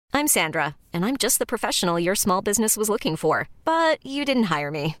I'm Sandra, and I'm just the professional your small business was looking for. But you didn't hire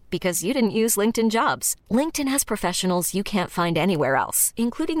me because you didn't use LinkedIn Jobs. LinkedIn has professionals you can't find anywhere else,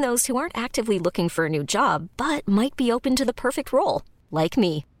 including those who aren't actively looking for a new job, but might be open to the perfect role, like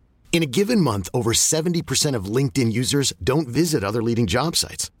me. In a given month, over 70% of LinkedIn users don't visit other leading job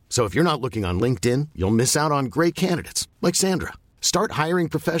sites. So if you're not looking on LinkedIn, you'll miss out on great candidates like Sandra. Start hiring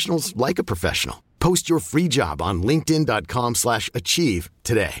professionals like a professional. Post your free job on linkedin.com/achieve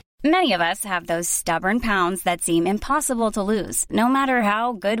today. Many of us have those stubborn pounds that seem impossible to lose, no matter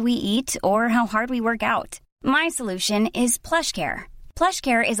how good we eat or how hard we work out. My solution is PlushCare.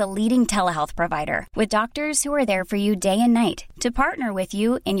 PlushCare is a leading telehealth provider with doctors who are there for you day and night to partner with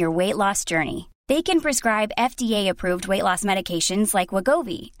you in your weight loss journey. They can prescribe FDA-approved weight loss medications like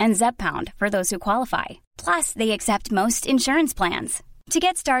Wegovy and Zepbound for those who qualify. Plus, they accept most insurance plans. To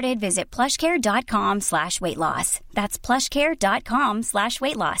get started, visit plushcare.com/weightloss. That's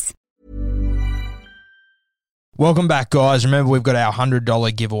plushcare.com/weightloss. Welcome back, guys. Remember, we've got our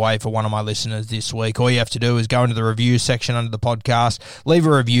 $100 giveaway for one of my listeners this week. All you have to do is go into the review section under the podcast, leave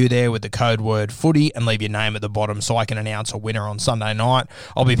a review there with the code word footy, and leave your name at the bottom so I can announce a winner on Sunday night.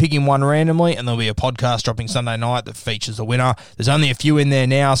 I'll be picking one randomly, and there'll be a podcast dropping Sunday night that features the winner. There's only a few in there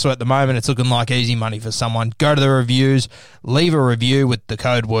now, so at the moment it's looking like easy money for someone. Go to the reviews, leave a review with the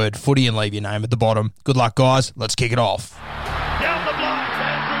code word footy, and leave your name at the bottom. Good luck, guys. Let's kick it off. Down the block,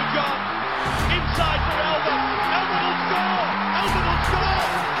 Andrew John. Inside for Elba. Elba will score. Elba will score.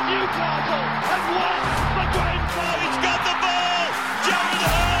 Newcastle have won the Grand Final. He's got the ball. Jared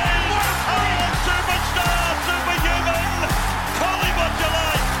Hayes. Oh, superstar, superhuman. Call him what you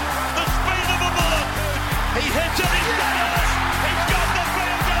like. The speed of a bullet. He hits it. He's got it. He's got the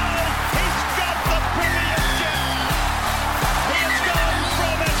field goal. He's got the premiership. He has gone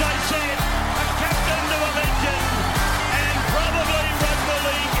from, as I said, a captain to a legend. And probably rugby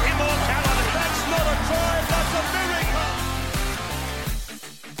league immortality. That's not a try, that's a miracle.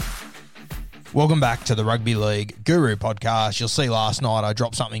 Welcome back to the Rugby League Guru podcast. You'll see last night I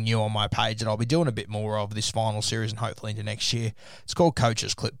dropped something new on my page that I'll be doing a bit more of this final series and hopefully into next year. It's called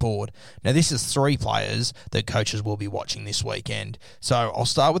Coach's Clipboard. Now, this is 3 players that coaches will be watching this weekend. So I'll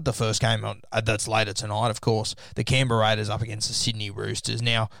start with the first game that's later tonight, of course. The Canberra Raiders up against the Sydney Roosters.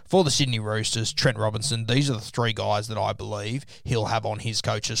 Now, for the Sydney Roosters, Trent Robinson, these are the 3 guys that I believe he'll have on his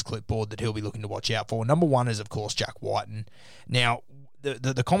coach's clipboard that he'll be looking to watch out for. Number 1 is, of course, Jack Whiten. Now,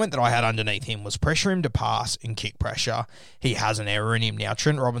 the comment that I had underneath him was pressure him to pass and kick pressure. He has an error in him. Now,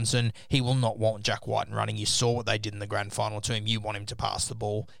 Trent Robinson, he will not want Jack Whiten running. You saw what they did in the grand final to him. You want him to pass the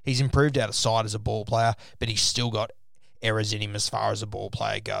ball. He's improved out of sight as a ball player, but he's still got errors in him as far as a ball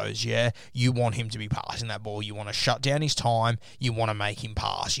player goes, yeah? You want him to be passing that ball. You want to shut down his time. You want to make him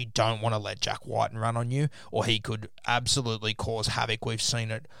pass. You don't want to let Jack Whiten run on you, or he could absolutely cause havoc. We've seen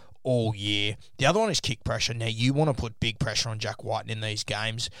it all year. The other one is kick pressure. Now, you want to put big pressure on Jack Whiten in these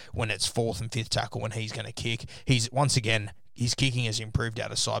games when it's 4th and 5th tackle when he's going to kick. His kicking has improved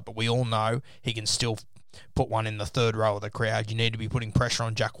out of sight, but we all know he can still put one in the 3rd row of the crowd. You need to be putting pressure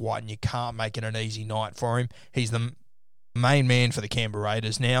on Jack Whiten. You can't make it an easy night for him. He's the main man for the Canberra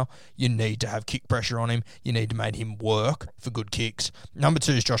Raiders now. You need to have kick pressure on him. You need to make him work for good kicks. Number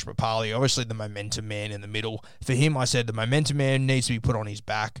 2 is Josh Papali, obviously the momentum man in the middle. For him, I said the momentum man needs to be put on his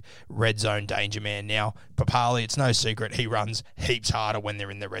back. Red zone danger man. Now, Papali, it's no secret, he runs heaps harder when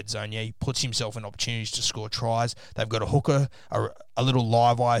they're in the red zone. Yeah, he puts himself in opportunities to score tries. They've got a hooker, a little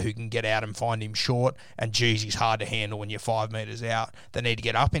live wire who can get out and find him short, and geez, he's hard to handle when you're 5 metres out. They need to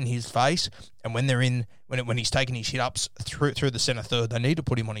get up in his face, and when he's taking his hit-ups through the centre third, they need to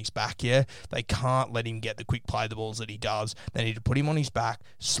put him on his back, yeah? They can't let him get the quick play the balls that he does. They need to put him on his back,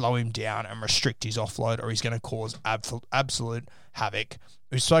 slow him down, and restrict his offload, or he's going to cause absolute havoc.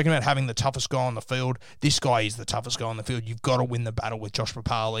 We've spoken about having the toughest guy on the field. This guy is the toughest guy on the field. You've got to win the battle with Josh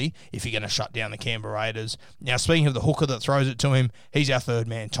Papali if you're going to shut down the Canberra Raiders. Now, speaking of the hooker that throws it to him, he's our 3rd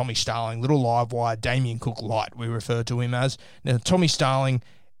man, Tommy Starling. Little live wire, Damien Cook light, we refer to him as. Now, Tommy Starling,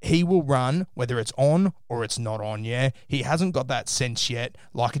 he will run whether it's on or it's not on, yeah? He hasn't got that sense yet,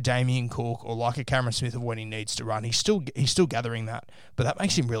 like a Damien Cook or like a Cameron Smith of when he needs to run. He's still gathering that, but that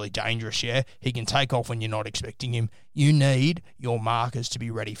makes him really dangerous, yeah? He can take off when you're not expecting him. You need your markers to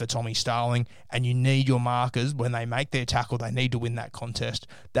be ready for Tommy Starling, and you need your markers, when they make their tackle, they need to win that contest.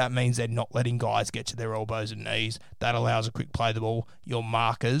 That means they're not letting guys get to their elbows and knees. That allows a quick play the ball. Your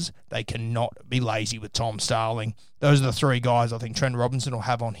markers, they cannot be lazy with Tom Starling. Those are the 3 guys I think Trent Robinson will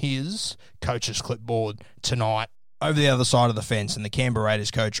have on his coach's clipboard tonight. Over the other side of the fence, and the Canberra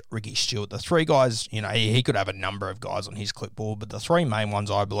Raiders coach, Ricky Stuart, the three guys, he could have a number of guys on his clipboard, but the three main ones,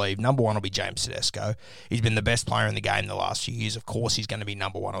 I believe, number one will be James Tedesco. He's been the best player in the game the last few years. Of course, he's going to be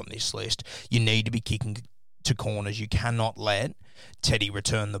number one on this list. You need to be kicking to corners. You cannot let Teddy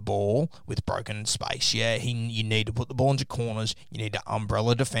return the ball with broken space. You need to put the ball into corners. You need to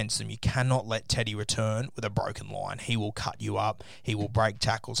umbrella defence them. You cannot let Teddy return with a broken line. He will cut you up. He will break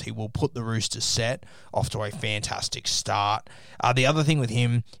tackles. He will put the Roosters set off to a fantastic start. The other thing with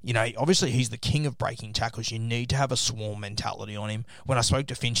him, obviously he's the king of breaking tackles. You need to have a swarm mentality on him. When I spoke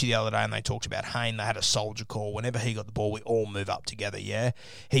to Finchy the other day and they talked about Hayne, they had a soldier call. Whenever he got the ball, we all move up together.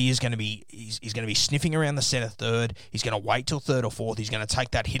 He is going to be he's going to be sniffing around the centre third. He's going to wait till third or fourth. He's going to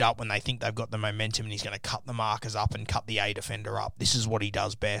take that hit up when they think they've got the momentum, and he's going to cut the markers up and cut the A defender up. This is what he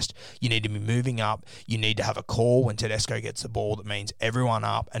does best. You need to be moving up. You need to have a call when Tedesco gets the ball that means everyone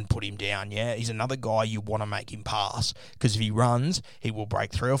up and put him down. He's another guy you want to make him pass, because if he runs, he will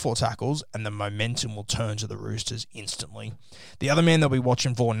break 3 or 4 tackles and the momentum will turn to the Roosters instantly. The other man they'll be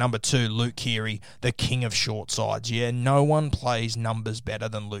watching for, number 2, Luke Keary, the king of short sides. No one plays numbers better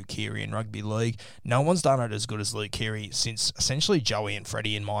than Luke Keary in rugby league. No one's done it as good as Luke Keary since essentially Joey and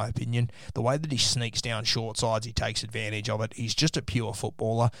Freddie, in my opinion. The way that he sneaks down short sides, he takes advantage of it. He's just a pure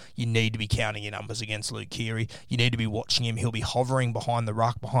footballer. You need to be counting your numbers against Luke Keary. You need to be watching him. He'll be hovering behind the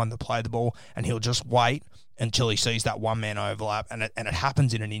ruck, behind the play of the ball, and he'll just wait until he sees that one-man overlap, and it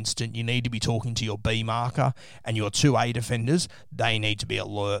happens in an instant. You need to be talking to your B marker and your 2 A defenders. They need to be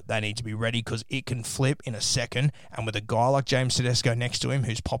alert. They need to be ready, because it can flip in a second, and with a guy like James Tedesco next to him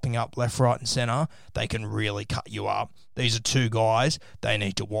who's popping up left, right and centre, they can really cut you up. These are 2 guys they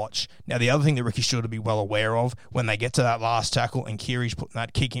need to watch. Now, the other thing that Ricky Stuart will be well aware of, when they get to that last tackle and Keary's putting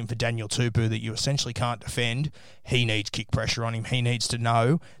that kick in for Daniel Tupou that you essentially can't defend, he needs kick pressure on him. He needs to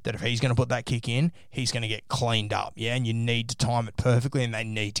know that if he's going to put that kick in, he's going to get cleaned up, and you need to time it perfectly, and they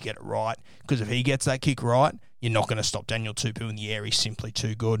need to get it right, because if he gets that kick right, you're not going to stop Daniel Tupou in the air. He's simply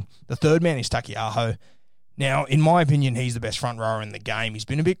too good. The third man is Takiaho. Now, in my opinion, he's the best front rower in the game. He's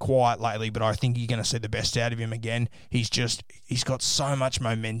been a bit quiet lately, but I think you're going to see the best out of him again. He's got so much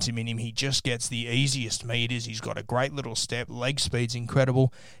momentum in him. He just gets the easiest meters. He's got a great little step. Leg speed's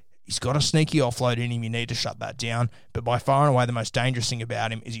incredible. He's got a sneaky offload in him. You need to shut that down. But by far and away, the most dangerous thing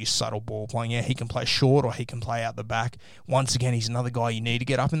about him is his subtle ball playing. He can play short or he can play out the back. Once again, he's another guy you need to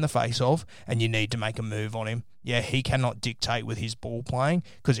get up in the face of, and you need to make a move on him. He cannot dictate with his ball playing,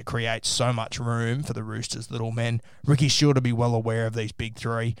 because it creates so much room for the Roosters' little men. Ricky Stuart to be well aware of these big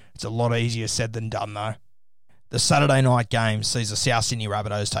 3. It's a lot easier said than done, though. The Saturday night game sees the South Sydney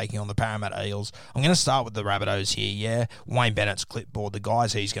Rabbitohs taking on the Parramatta Eels. I'm going to start with the Rabbitohs here, Wayne Bennett's clipboard, the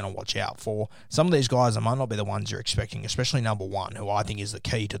guys he's going to watch out for. Some of these guys might not be the ones you're expecting, especially number 1, who I think is the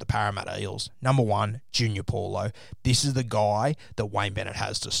key to the Parramatta Eels. Number 1, Junior Paulo. This is the guy that Wayne Bennett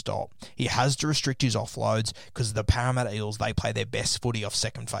has to stop. He has to restrict his offloads, because the Parramatta Eels, they play their best footy off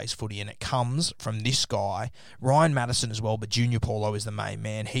second phase footy, and it comes from this guy, Ryan Madison as well, but Junior Paulo is the main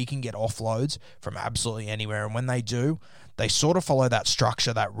man. He can get offloads from absolutely anywhere, and when they do, they sort of follow that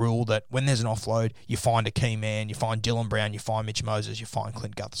structure, that rule that when there's an offload, you find a key man, you find Dylan Brown, you find Mitch Moses, you find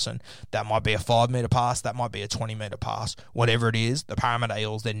Clint Gutherson. That might be a 5-metre pass, that might be a 20-metre pass. Whatever it is, the Parramatta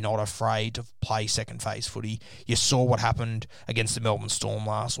Eels, they're not afraid to play second phase footy. You saw what happened against the Melbourne Storm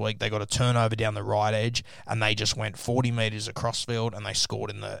last week. They got a turnover down the right edge, and they just went 40 metres across field, and they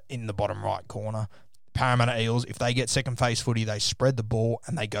scored in the bottom right corner. Parramatta Eels, if they get second phase footy, they spread the ball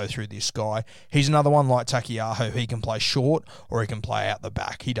and they go through this guy. He's another one like Takiaho. He can play short or he can play out the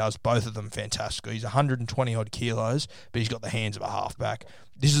back. He does both of them fantastically. He's 120-odd kilos, but he's got the hands of a halfback.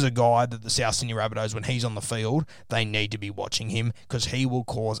 This is a guy that the South Sydney Rabbitohs, when he's on the field, they need to be watching him, because he will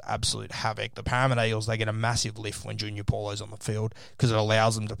cause absolute havoc. The Parramatta Eels, they get a massive lift when Junior Paulo's on the field, because it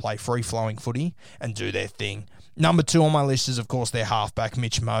allows them to play free-flowing footy and do their thing. Number 2 on my list is, of course, their halfback,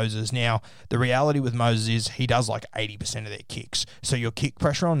 Mitch Moses. Now, the reality with Moses is he does like 80% of their kicks. So your kick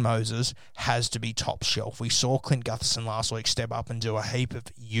pressure on Moses has to be top shelf. We saw Clint Gutherson last week step up and do a heap of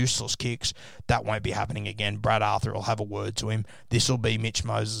useless kicks. That won't be happening again. Brad Arthur will have a word to him. This will be Mitch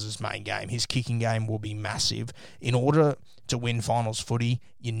Moses' main game. His kicking game will be massive. In order to win finals footy,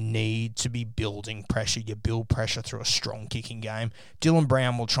 you need to be building pressure. You build pressure through a strong kicking game. Dylan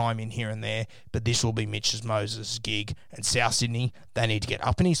Brown will chime in here and there, but this will be Moses' gig. And South Sydney, they need to get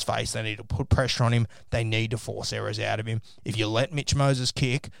up in his face. They need to put pressure on him. They need to force errors out of him. If you let Mitch Moses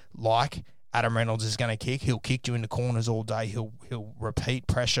kick like Adam Reynolds is going to kick, he'll kick you in the corners all day. He'll repeat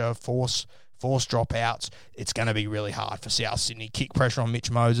pressure, force force dropouts. It's going to be really hard for South Sydney. Kick pressure on Mitch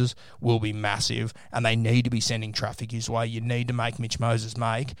Moses will be massive, and they need to be sending traffic his way. You need to make Mitch Moses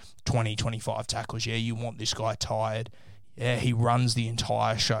make 20, 25 tackles. Yeah, you want this guy tired. Yeah, he runs the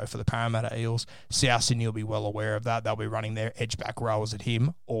entire show for the Parramatta Eels. South Sydney will be well aware of that. They'll be running their edge-back rowers at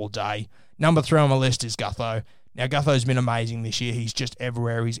him all day. Number 3 on my list is Gutho. Now, Gutho's been amazing this year. He's just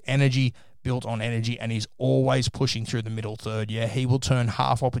everywhere. He's energy, built on energy, and he's always pushing through the middle third. Yeah, he will turn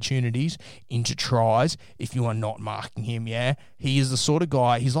half opportunities into tries if you are not marking him. Yeah, he is the sort of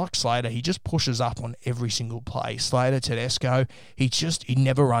guy, he's like Slater. He just pushes up on every single play. Slater, Tedesco, he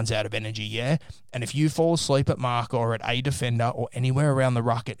never runs out of energy. Yeah, and if you fall asleep at mark or at a defender or anywhere around the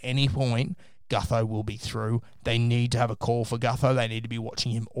ruck at any point, Gutho will be through. They need to have a call for Gutho. They need to be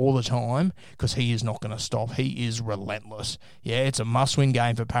watching him all the time because he is not going to stop. He is relentless. Yeah, it's a must-win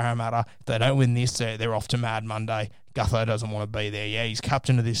game for Parramatta. If they don't win this, they're off to Mad Monday. Gutho doesn't want to be there. Yeah, he's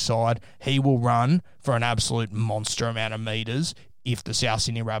captain of this side. He will run for an absolute monster amount of metres if the South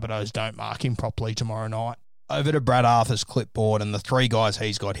Sydney Rabbitohs don't mark him properly tomorrow night. Over to Brad Arthur's clipboard and the 3 guys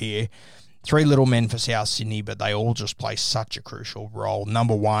he's got here. 3 little men for South Sydney, but they all just play such a crucial role.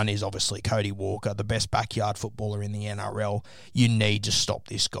 Number 1 is obviously Cody Walker, the best backyard footballer in the NRL. You need to stop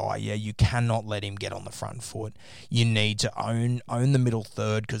this guy. Yeah, you cannot let him get on the front foot. You need to own the middle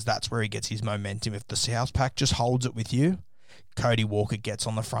third because that's where he gets his momentum. If the South Pack just holds it with you, Cody Walker gets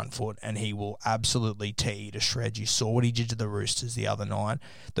on the front foot and he will absolutely tear you to shreds. You saw what he did to the Roosters the other night.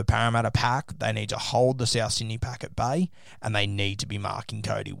 The Parramatta Pack, they need to hold the South Sydney Pack at bay and they need to be marking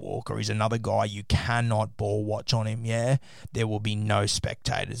Cody Walker. He's another guy you cannot ball watch on him, yeah? There will be no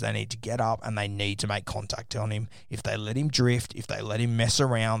spectators. They need to get up and they need to make contact on him. If they let him drift, if they let him mess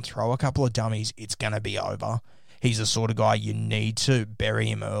around, throw a couple of dummies, it's going to be over. He's the sort of guy you need to bury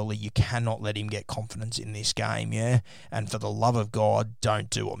him early. You cannot let him get confidence in this game, yeah? And for the love of God, don't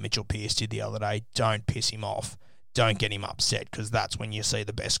do what Mitchell Pearce did the other day. Don't piss him off. Don't get him upset because that's when you see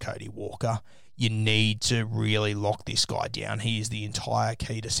the best Cody Walker. You need to really lock this guy down. He is the entire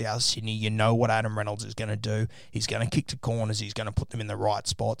key to South Sydney. You know what Adam Reynolds is going to do. He's going to kick to corners. He's going to put them in the right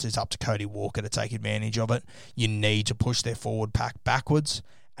spots. It's up to Cody Walker to take advantage of it. You need to push their forward pack backwards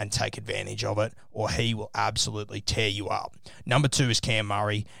and take advantage of it, or he will absolutely tear you up. Number 2 is Cam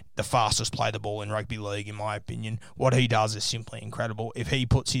Murray, the fastest play the ball in rugby league, in my opinion. What he does is simply incredible. If he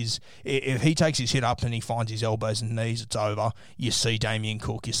takes his hit up and he finds his elbows and knees, it's over. You see Damien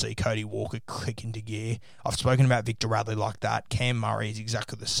Cook, you see Cody Walker click into gear. I've spoken about Victor Radley like that. Cam Murray is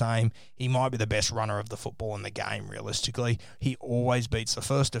exactly the same. He might be the best runner of the football in the game, realistically. He always beats the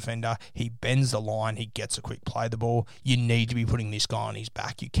first defender. He bends the line. He gets a quick play the ball. You need to be putting this guy on his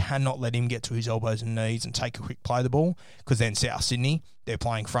back. You cannot let him get to his elbows and knees and take a quick play the ball because then South Sydney, they're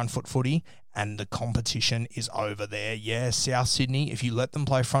playing front foot footy and the competition is over there. Yeah, South Sydney, if you let them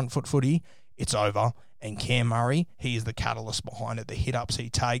play front foot footy, it's over. And Cam Murray, he is the catalyst behind it. The hit-ups he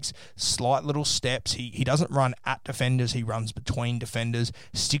takes, slight little steps. He doesn't run at defenders. He runs between defenders,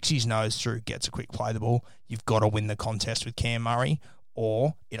 sticks his nose through, gets a quick play the ball. You've got to win the contest with Cam Murray,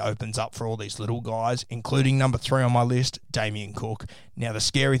 or it opens up for all these little guys, including number 3 on my list, Damien Cook. Now, the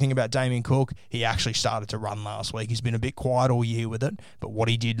scary thing about Damien Cook, he actually started to run last week. He's been a bit quiet all year with it, but what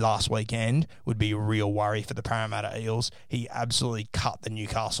he did last weekend would be a real worry for the Parramatta Eels. He absolutely cut the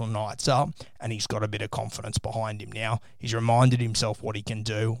Newcastle Knights up, and he's got a bit of confidence behind him now. He's reminded himself what he can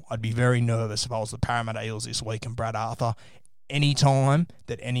do. I'd be very nervous if I was the Parramatta Eels this week and Brad Arthur. Any time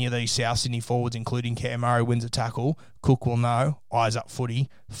that any of these South Sydney forwards, including Cam Murray, wins a tackle, Cook will know, eyes up footy,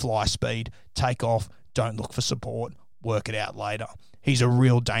 fly speed, take off, don't look for support, work it out later. He's a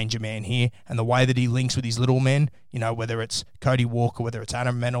real danger man here, and the way that he links with his little men, you know, whether it's Cody Walker, whether it's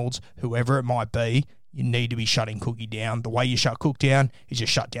Adam Reynolds, whoever it might be, you need to be shutting Cookie down. The way you shut Cook down is you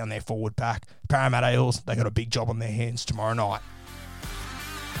shut down their forward pack. Parramatta Eels, they got a big job on their hands tomorrow night.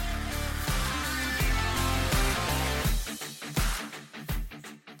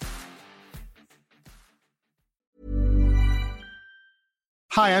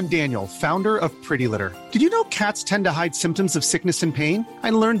 Hi, I'm Daniel, founder of Pretty Litter. Did you know cats tend to hide symptoms of sickness and pain? I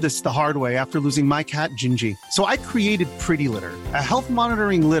learned this the hard way after losing my cat, Gingy. So I created Pretty Litter, a health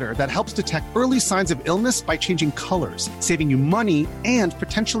monitoring litter that helps detect early signs of illness by changing colors, saving you money and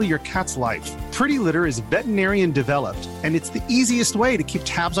potentially your cat's life. Pretty Litter is veterinarian developed, and it's the easiest way to keep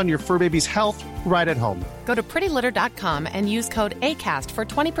tabs on your fur baby's health right at home. Go to prettylitter.com and use code ACAST for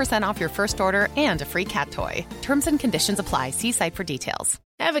 20% off your first order and a free cat toy. Terms and conditions apply. See site for details.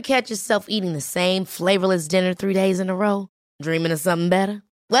 Ever catch yourself eating the same flavorless dinner 3 days in a row? Dreaming of something better?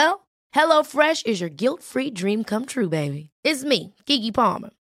 Well, HelloFresh is your guilt-free dream come true, baby. It's me, Keke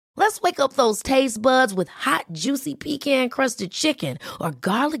Palmer. Let's wake up those taste buds with hot, juicy pecan-crusted chicken or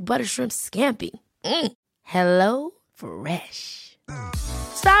garlic butter shrimp scampi. Hello Fresh.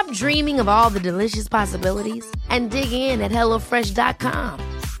 Stop dreaming of all the delicious possibilities and dig in at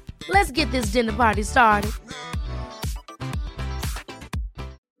HelloFresh.com. Let's get this dinner party started.